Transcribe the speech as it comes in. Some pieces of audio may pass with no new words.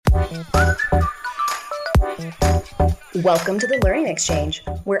Welcome to the Learning Exchange,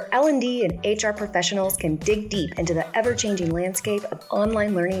 where L&D and HR professionals can dig deep into the ever-changing landscape of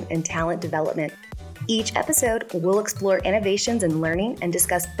online learning and talent development. Each episode, we'll explore innovations in learning and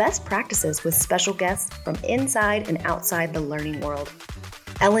discuss best practices with special guests from inside and outside the learning world.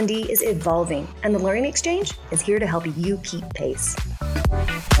 L&D is evolving, and the Learning Exchange is here to help you keep pace.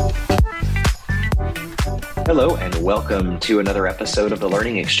 Hello, and welcome to another episode of the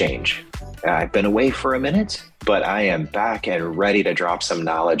Learning Exchange. I've been away for a minute, but I am back and ready to drop some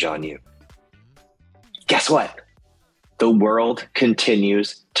knowledge on you. Guess what? The world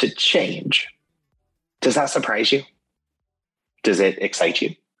continues to change. Does that surprise you? Does it excite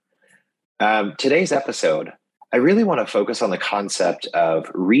you? Today's episode, I really want to focus on the concept of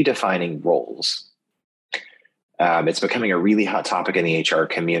redefining roles. It's becoming a really hot topic in the HR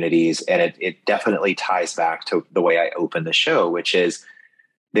communities, and it definitely ties back to the way I opened the show, which is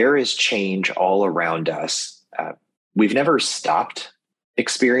there is change all around us. We've never stopped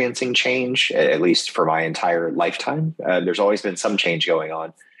experiencing change, at least for my entire lifetime. There's always been some change going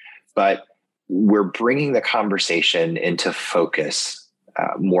on, but we're bringing the conversation into focus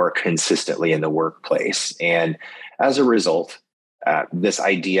more consistently in the workplace. And as a result, this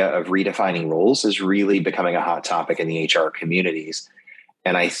idea of redefining roles is really becoming a hot topic in the HR communities.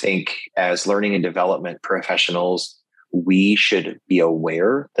 And I think as learning and development professionals, we should be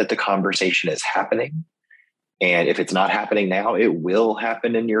aware that the conversation is happening. And if it's not happening now, it will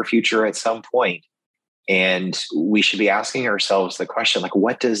happen in your future at some point. And we should be asking ourselves the question, like,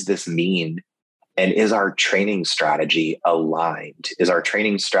 what does this mean? And is our training strategy aligned? Is our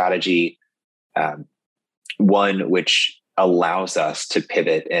training strategy one which allows us to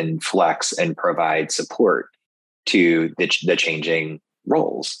pivot and flex and provide support to the changing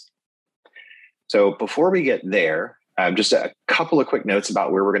roles? So before we get there, just a couple of quick notes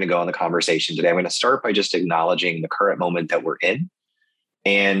about where we're going to go in the conversation today. I'm going to start by just acknowledging the current moment that we're in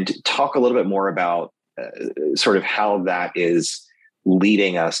and talk a little bit more about sort of how that is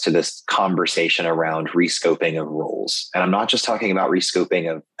leading us to this conversation around rescoping of roles. And I'm not just talking about rescoping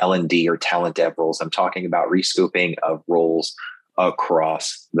of L&D or talent dev roles. I'm talking about rescoping of roles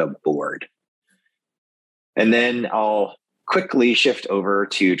across the board. And then I'll quickly shift over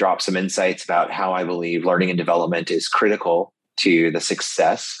to drop some insights about how I believe learning and development is critical to the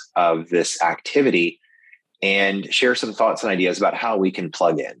success of this activity, and share some thoughts and ideas about how we can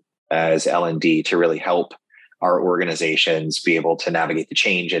plug in as L&D to really help our organizations be able to navigate the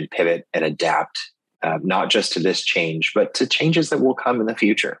change and pivot and adapt, not just to this change, but to changes that will come in the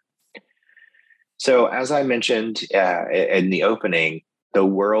future. So as I mentioned in the opening, the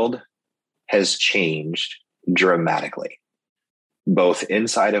world has changed dramatically, both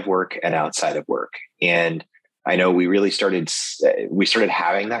inside of work and outside of work. And I know we started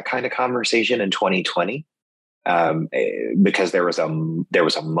having that kind of conversation in 2020 because there was a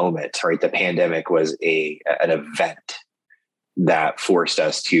moment, right? The pandemic was an event that forced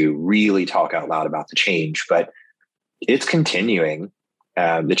us to really talk out loud about the change, but it's continuing.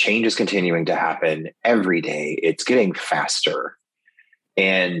 The change is continuing to happen every day. It's getting faster.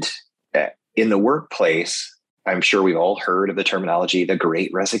 And in the workplace, I'm sure we've all heard of the terminology, the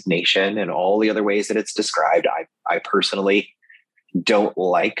Great Resignation, and all the other ways that it's described. I personally don't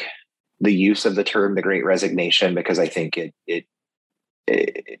like the use of the term the Great Resignation because I think it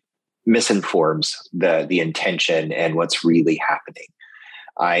misinforms the intention and what's really happening.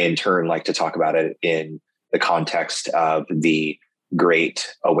 I, in turn, like to talk about it in the context of the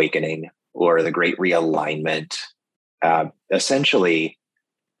Great Awakening or the Great Realignment. Essentially,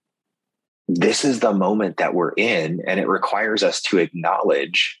 this is the moment that we're in, and it requires us to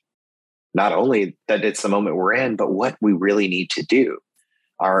acknowledge not only that it's the moment we're in, but what we really need to do.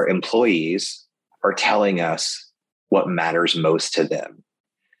 Our employees are telling us what matters most to them.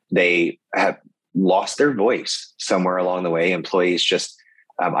 They have lost their voice somewhere along the way. Employees just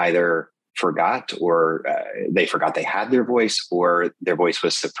either forgot or they forgot they had their voice, or their voice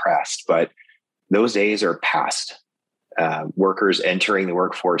was suppressed. But those days are past. Workers entering the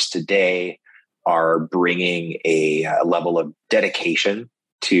workforce today are bringing a level of dedication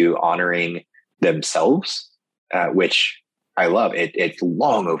to honoring themselves, which I love. It's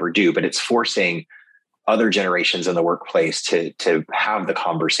long overdue, but it's forcing other generations in the workplace to have the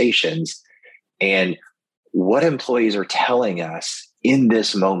conversations. And what employees are telling us in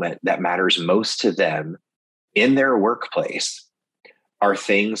this moment that matters most to them in their workplace are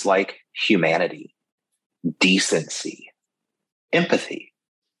things like humanity, decency, empathy,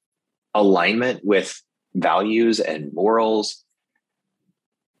 alignment with values and morals,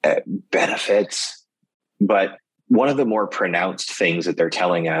 benefits. But one of the more pronounced things that they're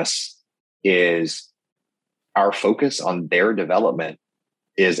telling us is our focus on their development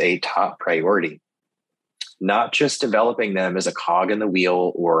is a top priority. Not just developing them as a cog in the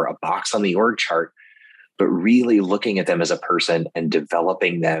wheel or a box on the org chart, but really looking at them as a person and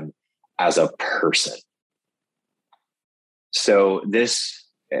developing them as a person. So this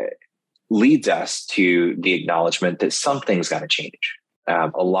leads us to the acknowledgement that something's got to change.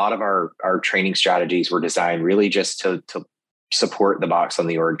 A lot of our training strategies were designed really just to support the box on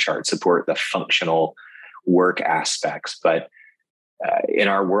the org chart, support the functional work aspects. But in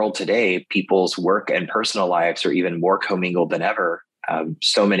our world today, people's work and personal lives are even more commingled than ever.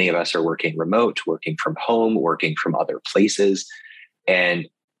 So many of us are working remote, working from home, working from other places. And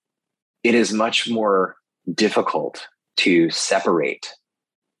it is much more difficult to separate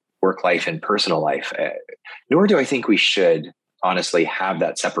work life and personal life. Nor do I think we should honestly have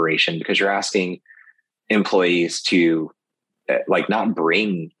that separation, because you're asking employees to not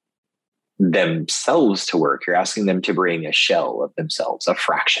bring themselves to work. You're asking them to bring a shell of themselves, a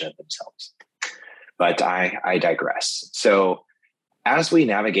fraction of themselves. But I digress. So as we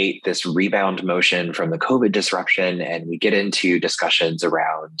navigate this rebound motion from the COVID disruption and we get into discussions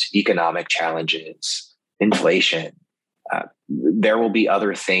around economic challenges, inflation, there will be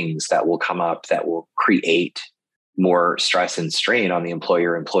other things that will come up that will create more stress and strain on the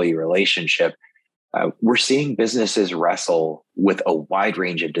employer-employee relationship. We're seeing businesses wrestle with a wide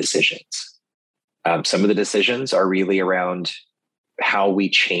range of decisions. Some of the decisions are really around how we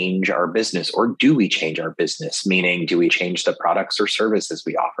change our business, or do we change our business? Meaning, do we change the products or services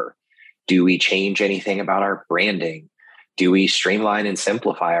we offer? Do we change anything about our branding? Do we streamline and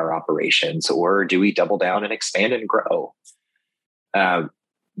simplify our operations, or do we double down and expand and grow?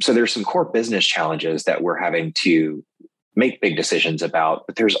 So there's some core business challenges that we're having to make big decisions about,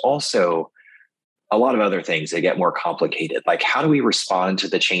 but there's also a lot of other things that get more complicated. Like, how do we respond to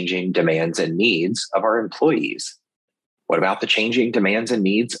the changing demands and needs of our employees? What about the changing demands and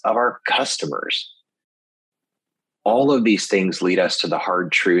needs of our customers? All of these things lead us to the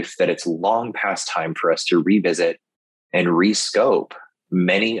hard truth that it's long past time for us to revisit and rescope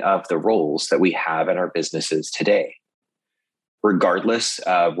many of the roles that we have in our businesses today. Regardless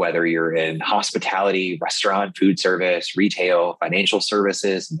of whether you're in hospitality, restaurant, food service, retail, financial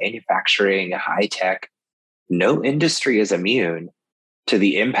services, manufacturing, high tech, no industry is immune to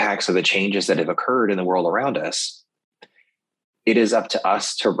the impacts of the changes that have occurred in the world around us. It is up to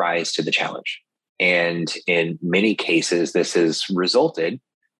us to rise to the challenge. And in many cases, this has resulted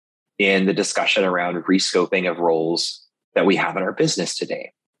in the discussion around rescoping of roles that we have in our business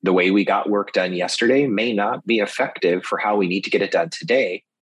today. The way we got work done yesterday may not be effective for how we need to get it done today.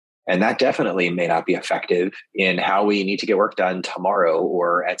 And that definitely may not be effective in how we need to get work done tomorrow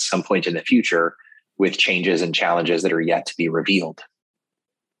or at some point in the future, with changes and challenges that are yet to be revealed.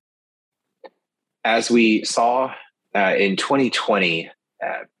 As we saw in 2020,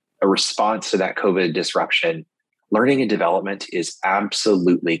 a response to that COVID disruption, learning and development is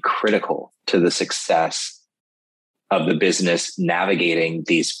absolutely critical to the success of the business navigating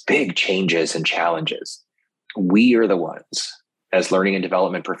these big changes and challenges. We are the ones, as learning and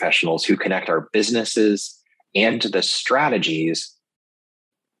development professionals, who connect our businesses and the strategies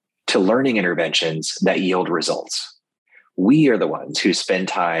to learning interventions that yield results. We are the ones who spend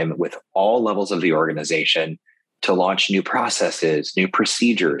time with all levels of the organization to launch new processes, new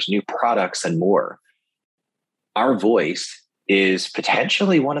procedures, new products, and more. Our voice is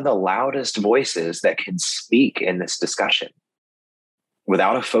potentially one of the loudest voices that can speak in this discussion.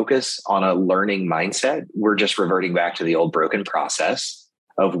 Without a focus on a learning mindset, we're just reverting back to the old broken process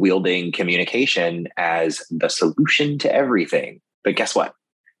of wielding communication as the solution to everything. But guess what?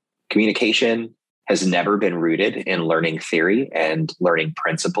 Communication has never been rooted in learning theory and learning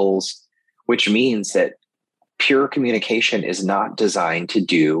principles, which means that pure communication is not designed to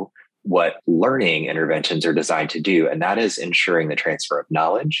do what learning interventions are designed to do, and that is ensuring the transfer of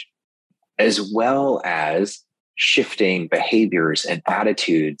knowledge, as well as shifting behaviors and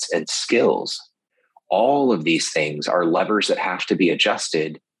attitudes and skills. All of these things are levers that have to be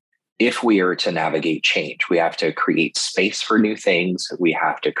adjusted if we are to navigate change. We have to create space for new things. We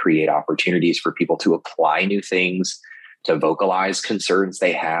have to create opportunities for people to apply new things, to vocalize concerns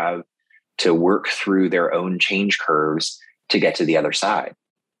they have, to work through their own change curves to get to the other side.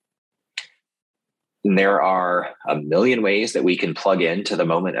 And there are a million ways that we can plug into the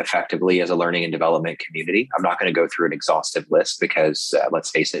moment effectively as a learning and development community. I'm not going to go through an exhaustive list because let's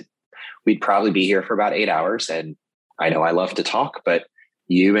face it, we'd probably be here for about 8 hours. And I know I love to talk, but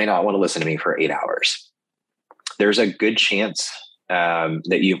you may not want to listen to me for 8 hours. There's a good chance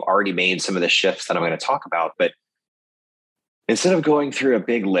that you've already made some of the shifts that I'm going to talk about, but instead of going through a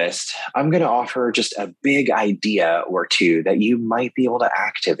big list, I'm going to offer just a big idea or two that you might be able to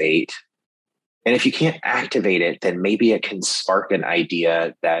activate. And if you can't activate it, then maybe it can spark an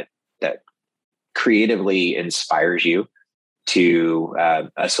idea that creatively inspires you to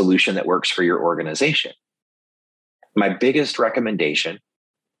a solution that works for your organization. My biggest recommendation,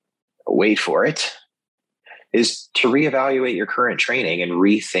 wait for it, is to reevaluate your current training and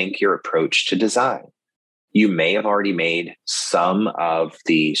rethink your approach to design. You may have already made some of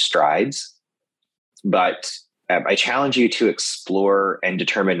the strides, but I challenge you to explore and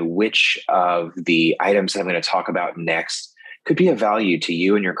determine which of the items that I'm going to talk about next could be of value to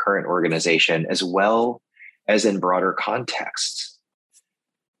you and your current organization, as well as in broader contexts.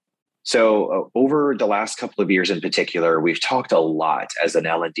 So over the last couple of years in particular, we've talked a lot as an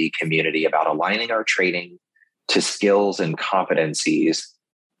L&D community about aligning our training to skills and competencies.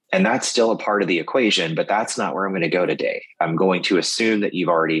 And that's still a part of the equation, but that's not where I'm going to go today. I'm going to assume that you've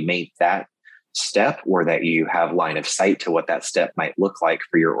already made that step, or that you have line of sight to what that step might look like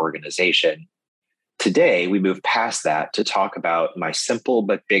for your organization. Today, we move past that to talk about my simple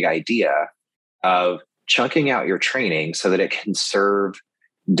but big idea of chunking out your training so that it can serve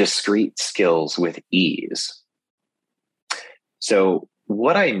discrete skills with ease. So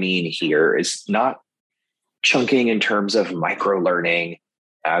what I mean here is not chunking in terms of micro learning.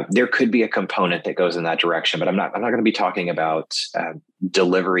 There could be a component that goes in that direction, but I'm not going to be talking about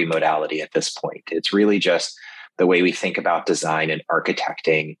delivery modality at this point. It's really just the way we think about design and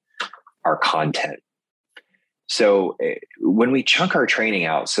architecting our content. So when we chunk our training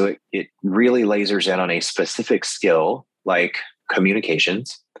out, so it really lasers in on a specific skill like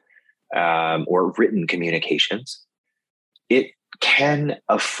communications or written communications, it can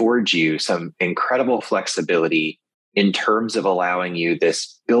afford you some incredible flexibility in terms of allowing you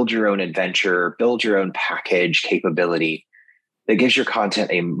this build your own adventure, build your own package capability that gives your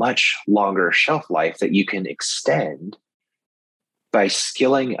content a much longer shelf life that you can extend by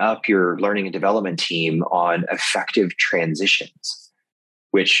skilling up your learning and development team on effective transitions,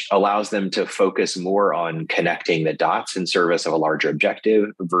 which allows them to focus more on connecting the dots in service of a larger objective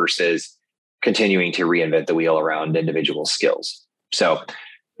versus continuing to reinvent the wheel around individual skills. So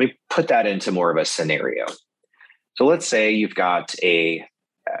let me put that into more of a scenario. So let's say you've got a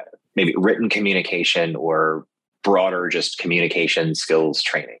maybe written communication or broader just communication skills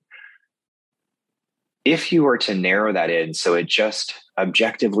training. If you were to narrow that in so it just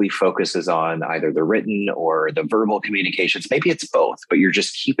objectively focuses on either the written or the verbal communications, maybe it's both, but you're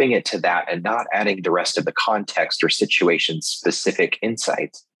just keeping it to that and not adding the rest of the context or situation-specific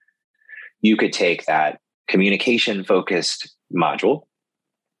insights, you could take that communication-focused module,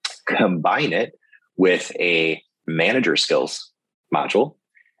 combine it with a manager skills module,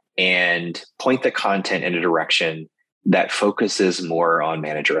 and point the content in a direction that focuses more on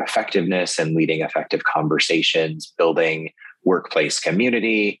manager effectiveness and leading effective conversations, building workplace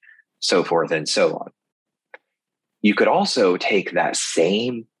community, so forth and so on. You could also take that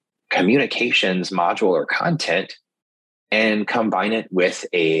same communications module or content and combine it with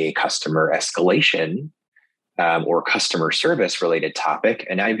a customer escalation or customer service related topic.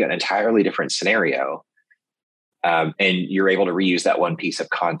 And now you've got an entirely different scenario. And you're able to reuse that one piece of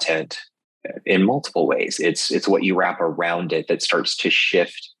content in multiple ways. It's what you wrap around it that starts to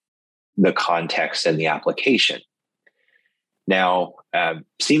shift the context and the application. Now,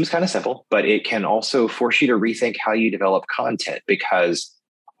 seems kind of simple, but it can also force you to rethink how you develop content, because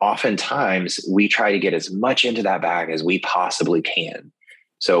oftentimes we try to get as much into that bag as we possibly can.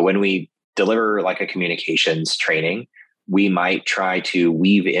 So when we deliver like a communications training, we might try to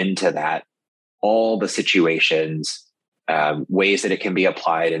weave into that all the situations, ways that it can be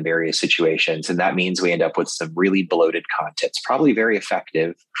applied in various situations. And that means we end up with some really bloated content. It's probably very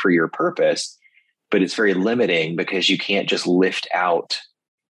effective for your purpose, but it's very limiting because you can't just lift out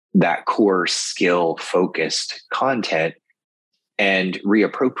that core skill focused content and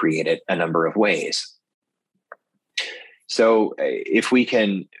reappropriate it a number of ways. So if we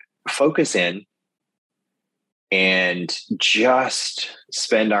can focus in and just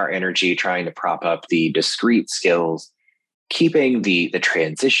spend our energy trying to prop up the discrete skills, keeping the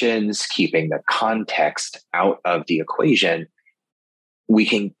transitions, keeping the context out of the equation, we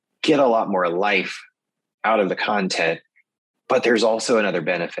can get a lot more life out of the content. But there's also another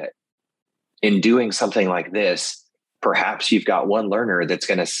benefit. In doing something like this, perhaps you've got one learner that's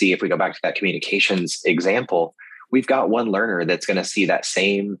going to see, if we go back to that communications example, we've got one learner that's going to see that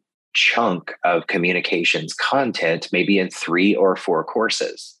same chunk of communications content maybe in 3 or 4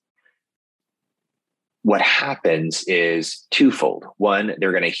 courses. what happens is twofold. One,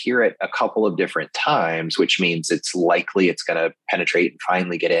 they're going to hear it a couple of different times, which means it's likely it's going to penetrate and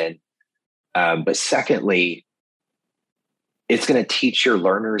finally get in. But secondly, it's going to teach your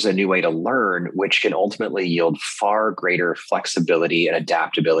learners a new way to learn, which can ultimately yield far greater flexibility and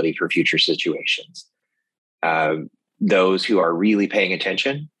adaptability for future situations. Those who are really paying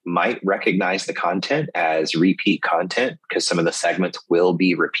attention might recognize the content as repeat content because some of the segments will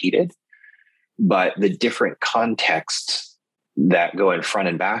be repeated. But the different contexts that go in front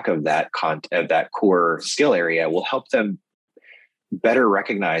and back of that core skill area will help them better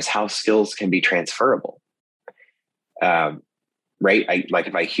recognize how skills can be transferable. Right? Like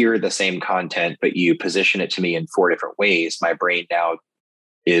if I hear the same content, but you position it to me in 4 different ways, my brain now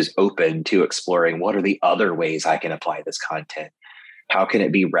is open to exploring what are the other ways I can apply this content? How can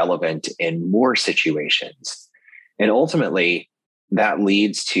it be relevant in more situations? And ultimately, that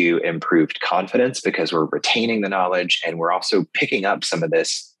leads to improved confidence because we're retaining the knowledge and we're also picking up some of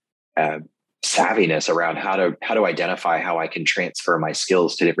this savviness around how to identify how I can transfer my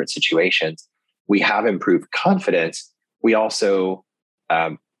skills to different situations. We have improved confidence. We also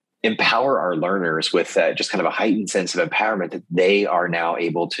empower our learners with just kind of a heightened sense of empowerment that they are now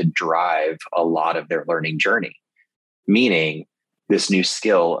able to drive a lot of their learning journey, meaning this new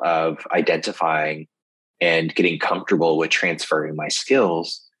skill of identifying and getting comfortable with transferring my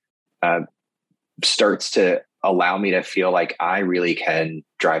skills starts to allow me to feel like I really can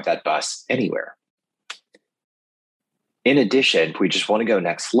drive that bus anywhere. In addition, if we just want to go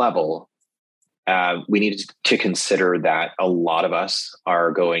next level, we need to consider that a lot of us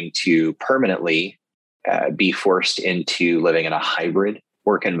are going to permanently be forced into living in a hybrid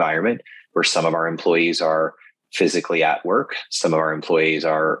work environment where some of our employees are physically at work. Some of our employees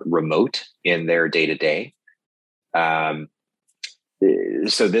are remote in their day-to-day. So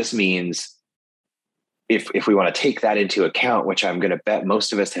this means if we want to take that into account, which I'm going to bet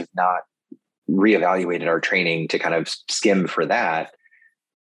most of us have not reevaluated our training to kind of skim for that,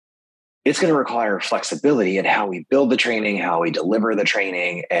 it's going to require flexibility in how we build the training, how we deliver the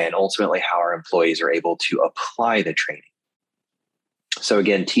training, and ultimately how our employees are able to apply the training. So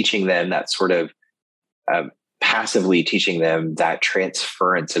again, teaching them that sort of passively teaching them that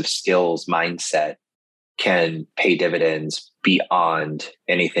transference of skills mindset can pay dividends beyond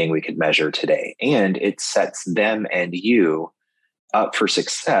anything we could measure today. And it sets them and you up for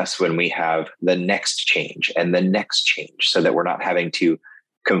success when we have the next change and the next change, so that we're not having to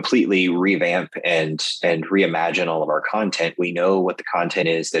completely revamp and reimagine all of our content. We know what the content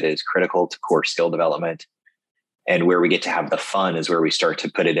is that is critical to core skill development. And where we get to have the fun is where we start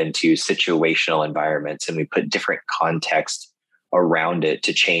to put it into situational environments, and we put different context around it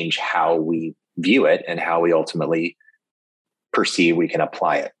to change how we view it and how we ultimately perceive we can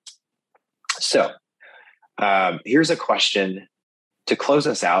apply it. So here's a question to close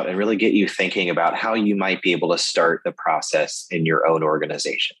us out and really get you thinking about how you might be able to start the process in your own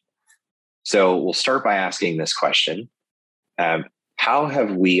organization. So we'll start by asking this question. How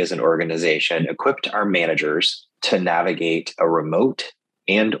have we as an organization equipped our managers to navigate a remote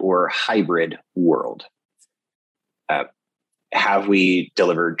and or hybrid world? Have we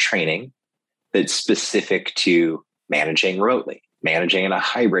delivered training that's specific to managing remotely, managing in a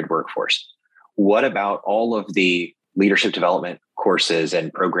hybrid workforce? What about all of the leadership development courses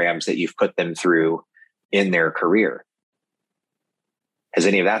and programs that you've put them through in their career? Has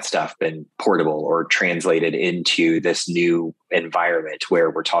any of that stuff been portable or translated into this new environment where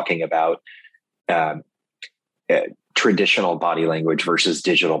we're talking about traditional body language versus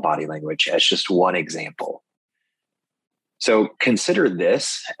digital body language as just one example? So consider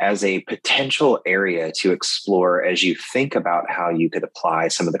this as a potential area to explore as you think about how you could apply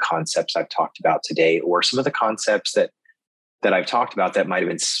some of the concepts I've talked about today, or some of the concepts that I've talked about that might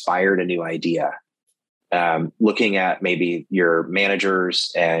have inspired a new idea. Looking at maybe your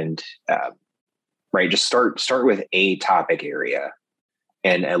managers and just start with a topic area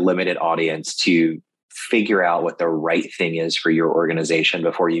and a limited audience to figure out what the right thing is for your organization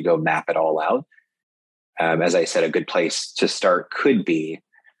before you go map it all out. As I said, a good place to start could be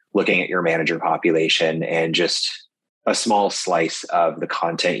looking at your manager population and just a small slice of the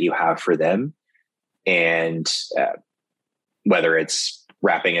content you have for them, and whether it's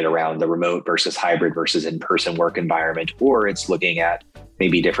wrapping it around the remote versus hybrid versus in-person work environment, or it's looking at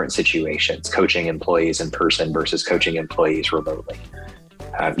maybe different situations, coaching employees in person versus coaching employees remotely.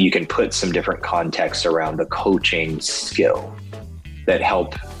 You can put some different context around the coaching skill that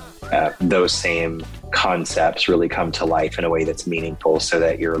help those same concepts really come to life in a way that's meaningful, so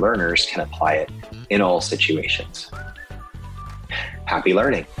that your learners can apply it in all situations. Happy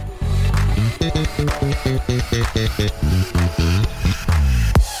learning.